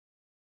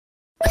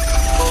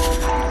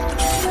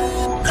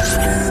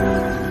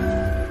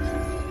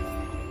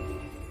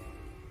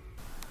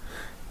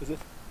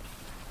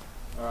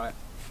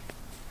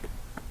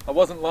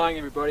wasn't lying,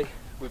 everybody.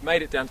 We've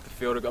made it down to the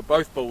field. I've got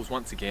both balls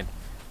once again.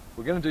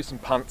 We're going to do some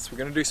punts, we're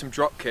going to do some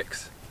drop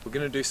kicks, we're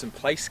going to do some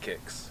place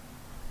kicks.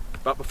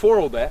 But before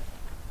all that,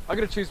 I've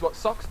got to choose what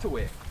socks to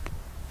wear.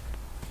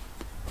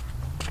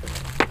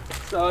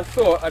 So I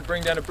thought I'd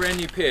bring down a brand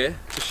new pair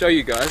to show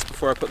you guys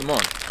before I put them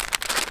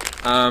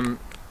on.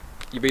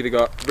 You've either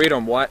got red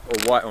on white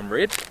or white on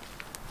red.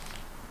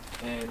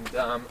 And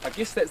I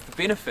guess that's the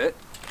benefit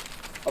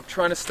of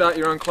trying to start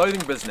your own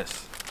clothing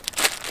business.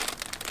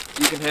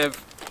 You can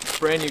have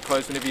brand new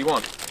clothes whenever you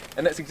want.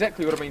 And that's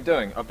exactly what I've been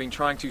doing. I've been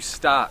trying to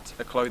start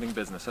a clothing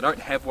business. I don't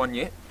have one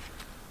yet.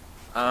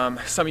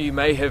 Some of you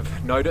may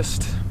have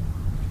noticed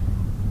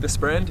this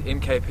brand,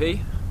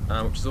 MKP,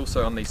 which is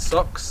also on these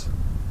socks,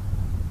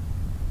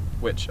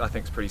 which I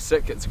think is pretty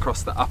sick. It's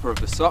across the upper of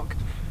the sock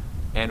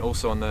and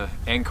also on the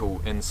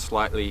ankle in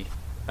slightly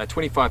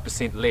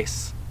 25%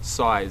 less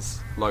size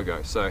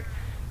logo. So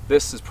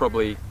this is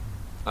probably,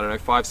 I don't know,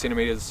 5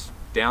 centimeters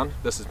down.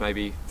 This is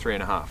maybe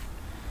 3.5.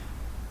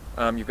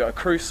 You've got a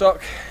crew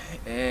sock,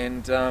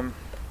 and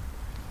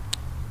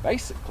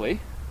basically,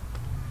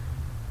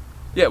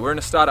 yeah, we're in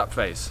a startup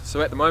phase.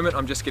 So at the moment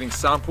I'm just getting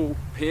sample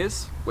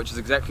pairs, which is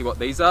exactly what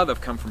these are. They've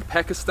come from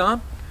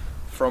Pakistan,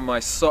 from my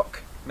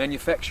sock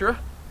manufacturer.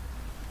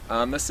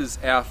 This is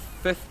our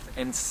 5th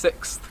and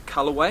 6th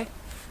colorway.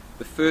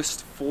 The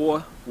first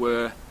 4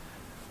 were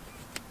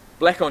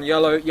black on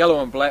yellow, yellow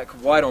on black,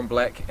 white on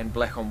black, and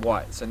black on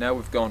white. So now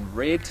we've gone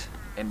red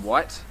and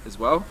white as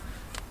well.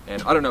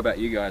 And I don't know about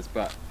you guys,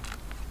 but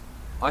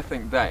I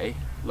think they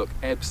look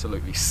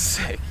absolutely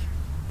sick.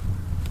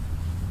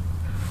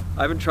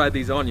 I haven't tried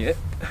these on yet.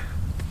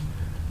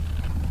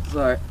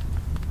 So,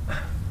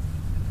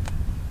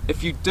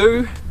 if you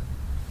do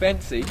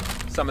fancy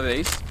some of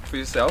these for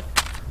yourself,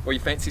 or you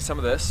fancy some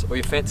of this, or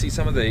you fancy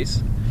some of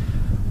these,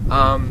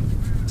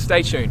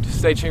 stay tuned.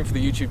 Stay tuned for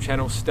the YouTube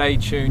channel. Stay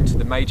tuned to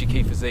the Major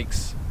Key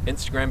Physiques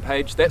Instagram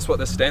page. That's what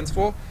this stands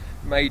for,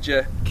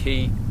 Major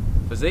Key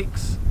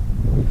Physiques.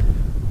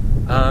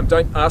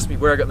 Don't ask me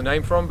where I got the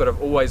name from, but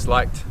I've always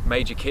liked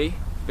Major Key,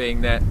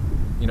 being that,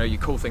 you know, you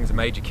call things a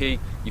major key,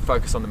 you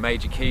focus on the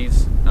major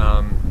keys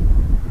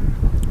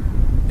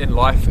in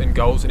life and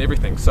goals and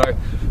everything. So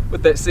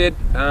with that said,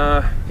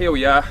 here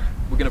we are.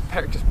 We're going to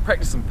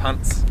practice some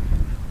punts,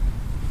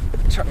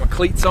 chuck my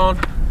cleats on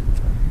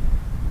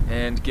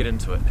and get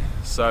into it.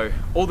 So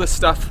all this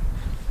stuff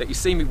that you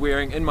see me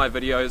wearing in my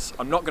videos,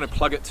 I'm not going to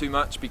plug it too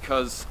much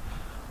because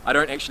I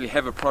don't actually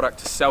have a product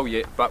to sell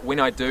yet, but when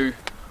I do,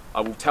 I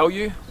will tell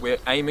you. We're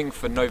aiming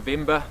for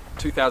November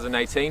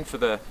 2018 for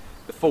the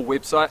full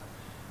website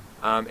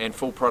and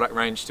full product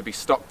range to be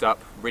stocked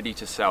up, ready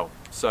to sell.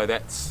 So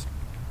that's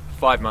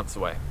 5 months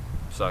away.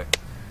 So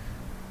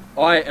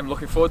I am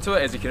looking forward to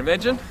it, as you can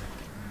imagine.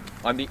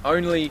 I'm the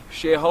only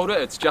shareholder,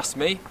 it's just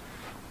me.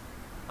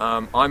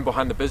 I'm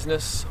behind the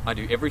business, I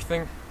do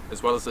everything,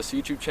 as well as this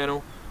YouTube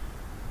channel,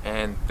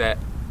 and that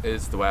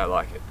is the way I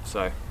like it.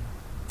 So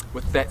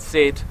with that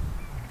said,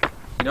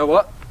 you know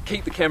what?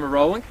 Keep the camera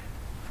rolling,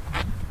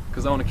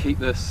 because I want to keep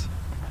this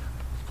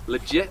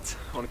legit.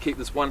 I want to keep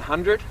this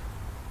 100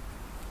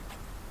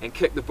 and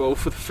kick the ball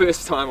for the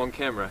first time on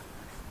camera,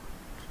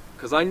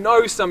 because I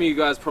know some of you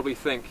guys probably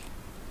think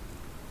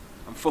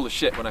I'm full of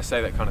shit when I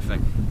say that kind of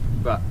thing,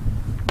 but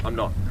I'm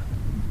not.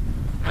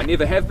 I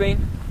never have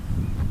been,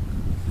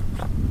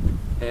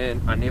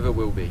 and I never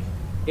will be.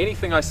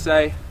 Anything I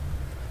say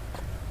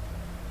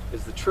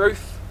is the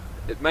truth.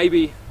 It may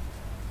be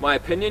my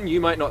opinion, you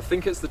might not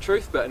think it's the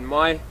truth, but in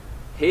my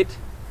head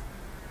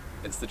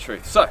it's the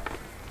truth. So,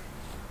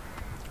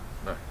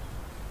 no.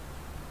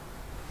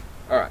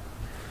 Alright,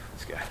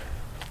 let's go.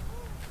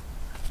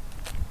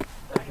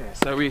 Okay,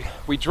 so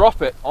we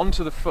drop it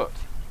onto the foot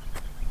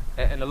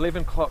at an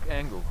 11 o'clock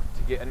angle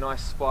to get a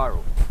nice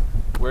spiral.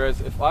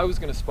 Whereas if I was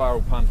going to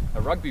spiral punt a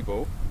rugby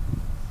ball,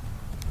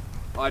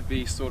 I'd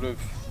be sort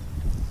of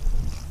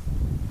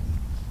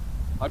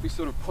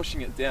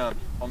pushing it down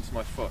onto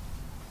my foot.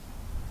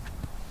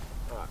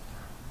 Alright.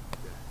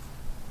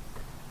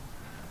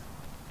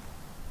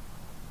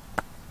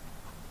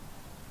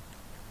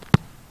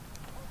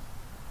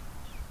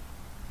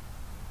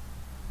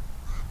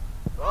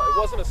 Well, it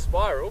wasn't a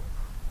spiral.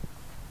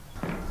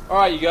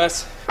 Alright, you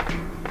guys.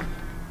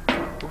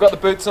 We've got the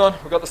boots on,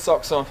 we've got the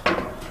socks on.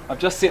 I've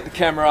just set the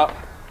camera up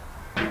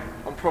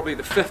on probably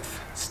the 5th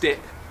step,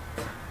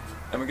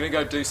 and we're going to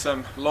go do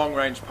some long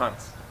range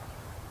punts.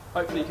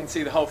 Hopefully you can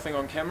see the whole thing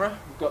on camera.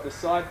 We've got this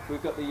side,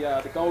 we've got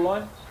the goal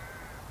line.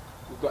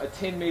 We've got a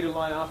 10 metre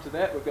line after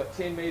that. We've got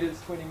 10 metres,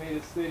 20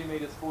 metres, 30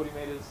 metres, 40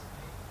 metres.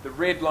 The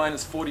red line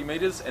is 40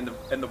 metres, and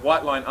the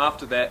white line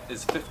after that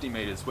is 50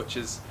 metres, which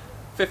is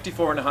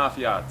 54.5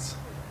 yards.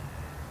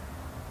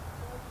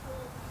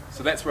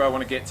 So that's where I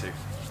want to get to.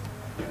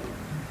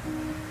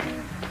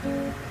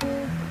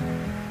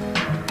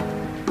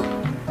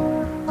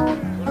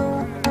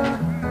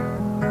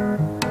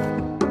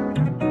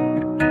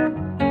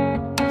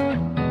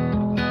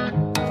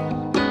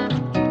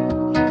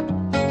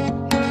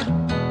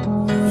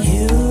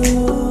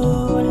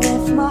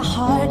 My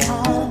heart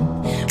up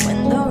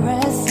when the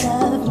rest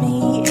of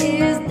me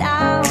is down.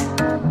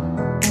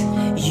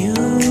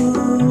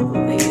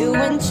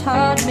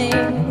 taught me,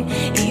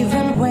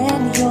 even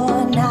when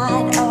you're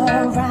not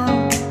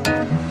around.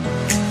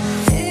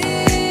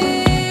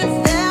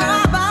 If there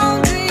are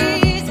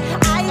boundaries,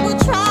 I will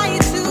try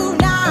to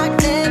knock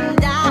them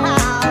down.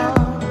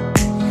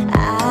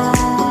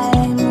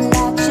 I'm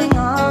latching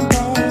on,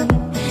 babe.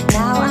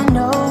 Now I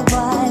know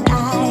what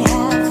I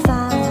have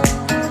found.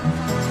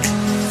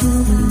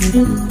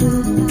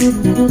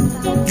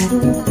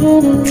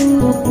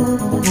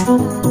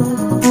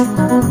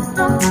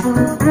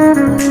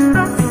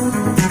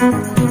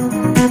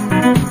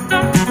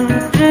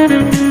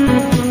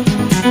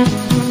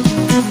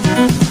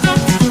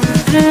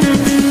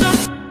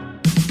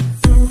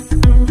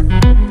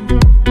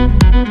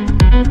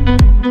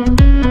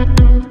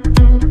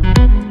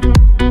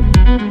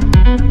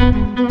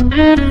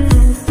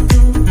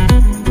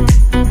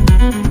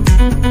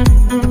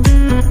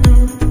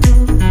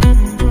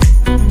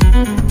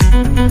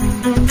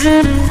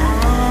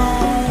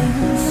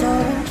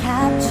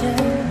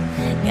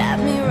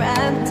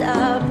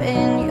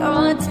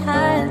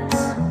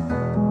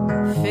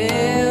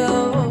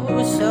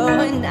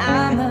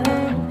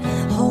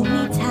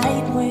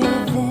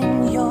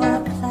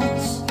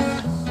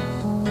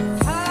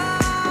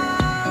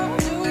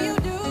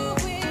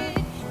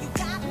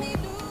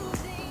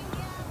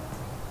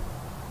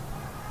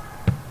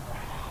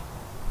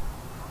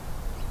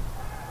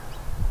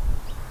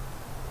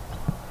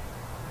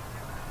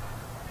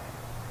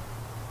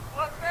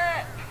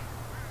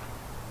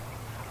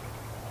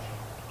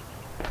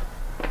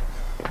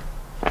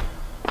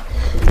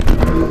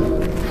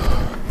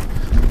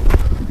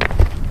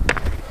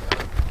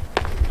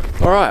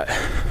 Alright,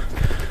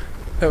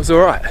 that was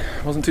alright,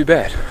 it wasn't too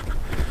bad.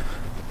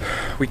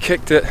 We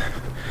kicked it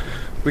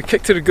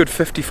a good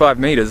 55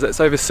 metres, that's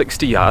over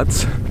 60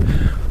 yards.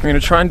 I'm going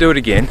to try and do it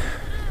again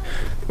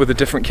with a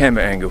different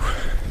camera angle.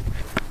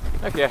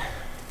 Okay.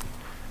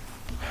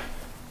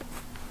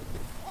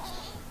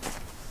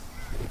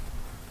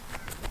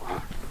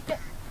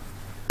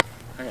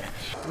 Okay.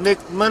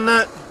 Next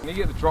minute. I need to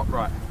get the drop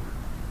right.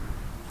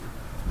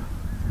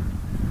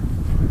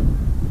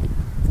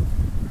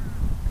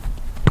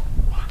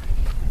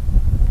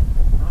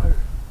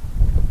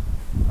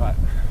 Right,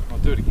 I'll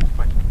do it again.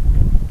 Wait.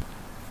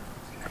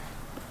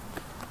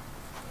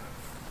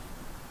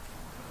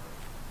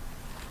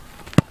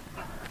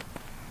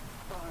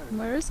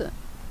 Where is it?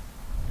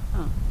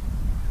 Oh.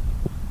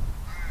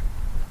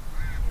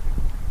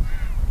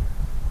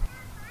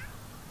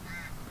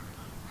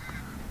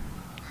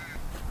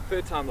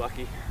 Third time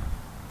lucky.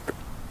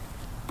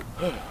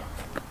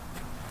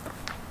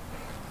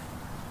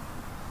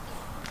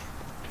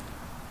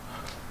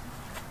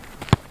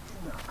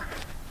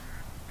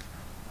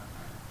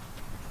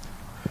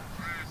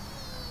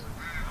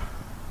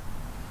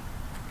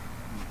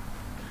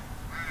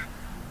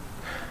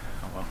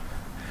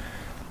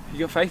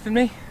 You got faith in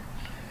me?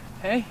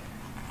 Hey?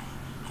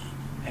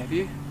 Have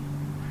you?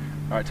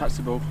 Alright, touch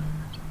the ball.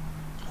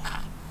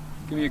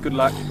 Give me a good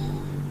luck.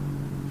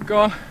 Go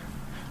on.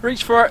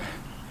 Reach for it.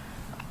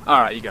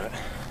 Alright, you got it.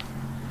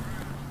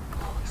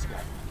 Let's go.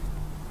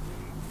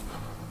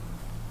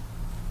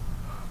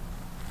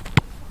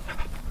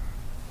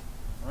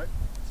 Nope,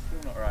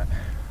 still not right.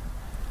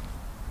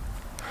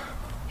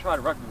 Try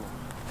to rugby ball.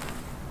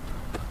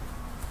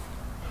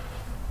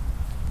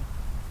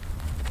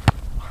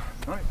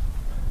 Nope.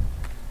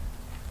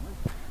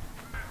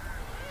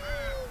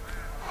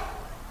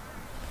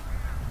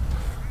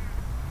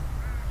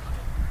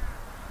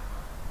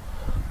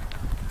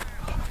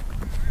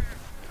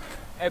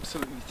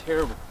 Absolutely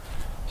terrible,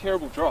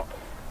 terrible drop.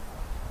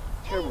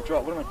 Terrible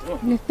drop, what am I doing?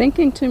 You're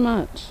thinking too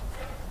much.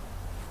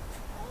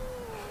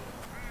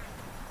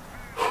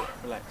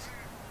 Relax.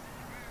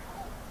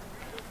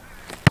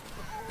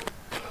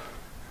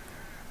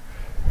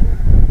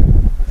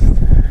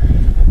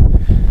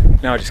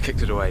 Now I just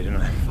kicked it away,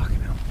 didn't I?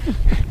 Fucking hell.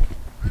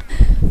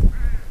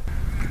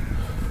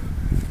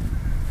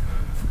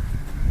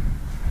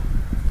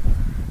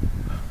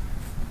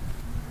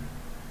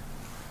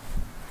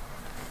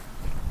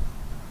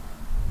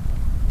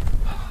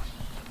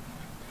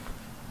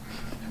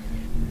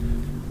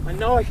 I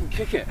know I can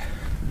kick it.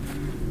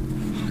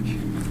 Fuck.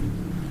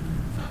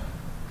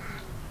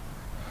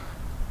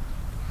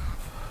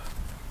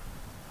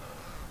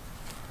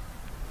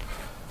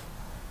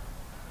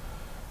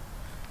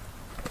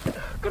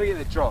 Gotta get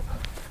that drop.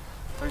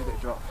 Gotta get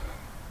that drop.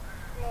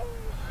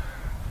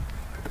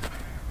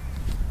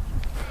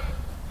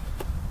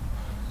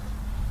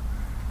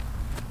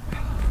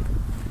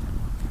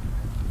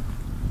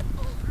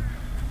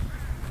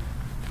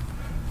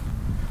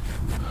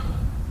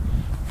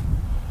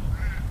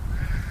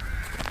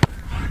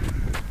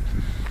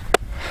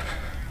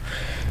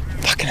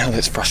 Fucking hell,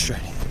 that's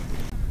frustrating.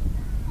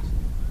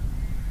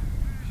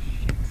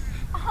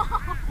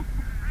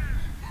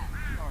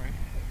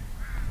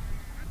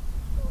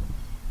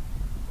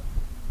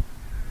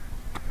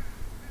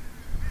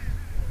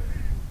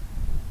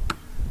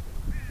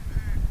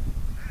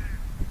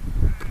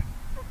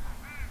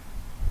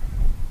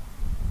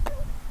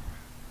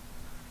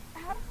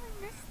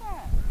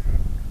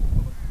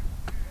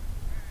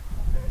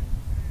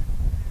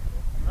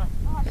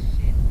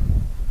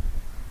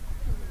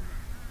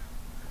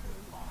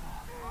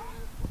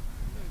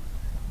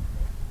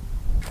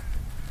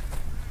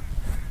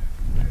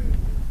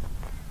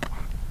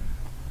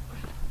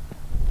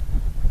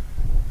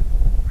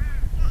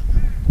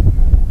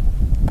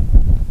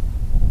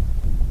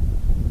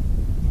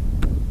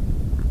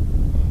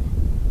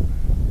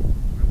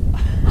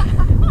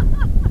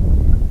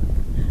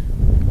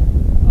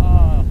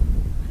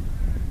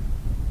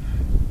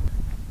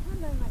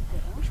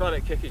 try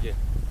that kick again.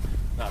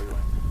 No, we won't.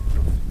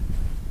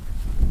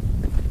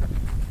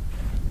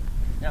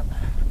 Yep.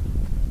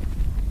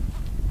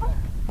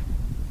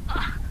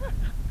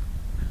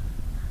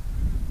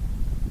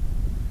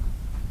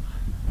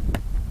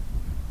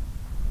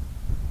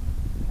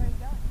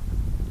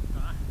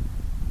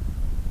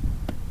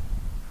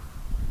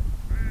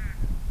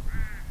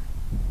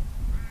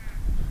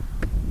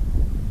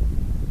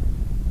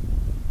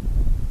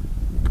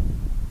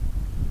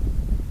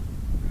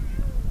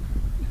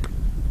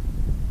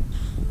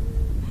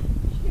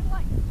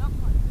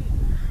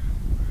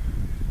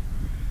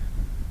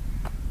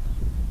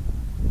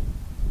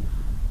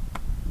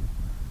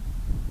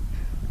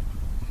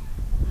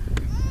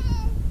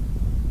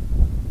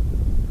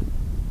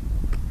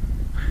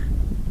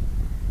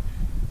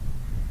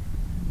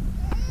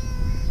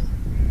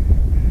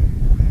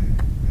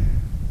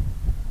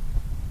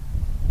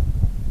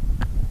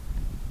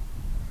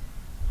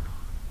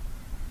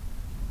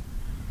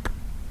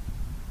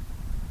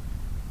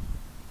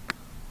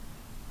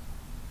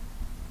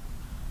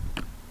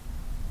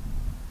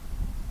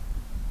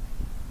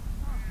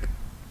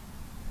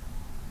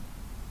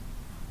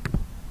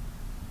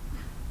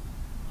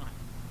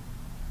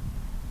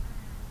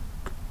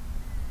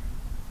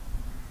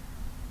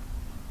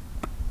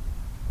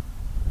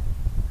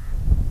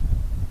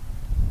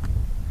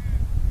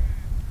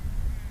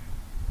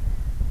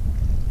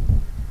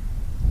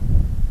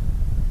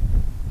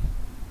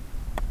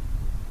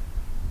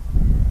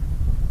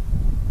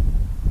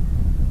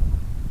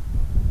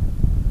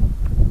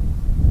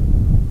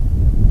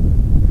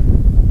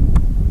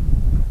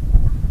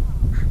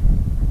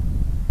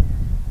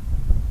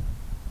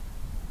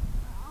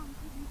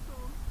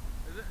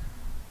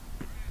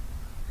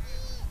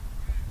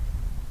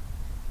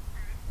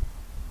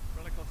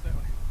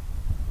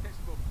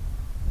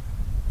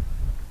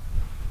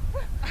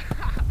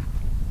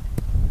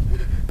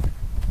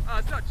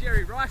 It's not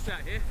Jerry Rice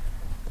out here.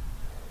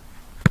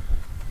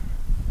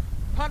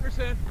 Punt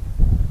return.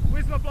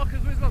 Where's my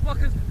blockers? Where's my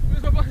blockers?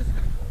 Where's my blockers?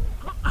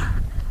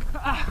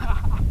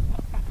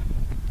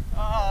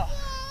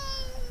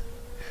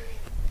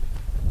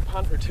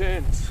 Punt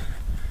returns.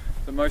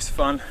 The most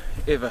fun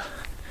ever.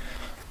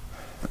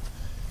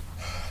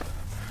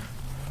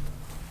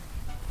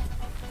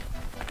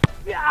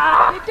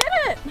 You did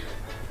it!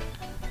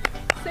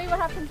 See what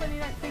happens when you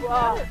don't think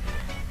about it.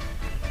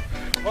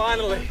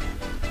 Finally.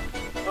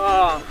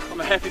 Oh, I'm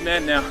a happy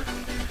man now.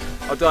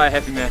 I'll die a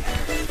happy man.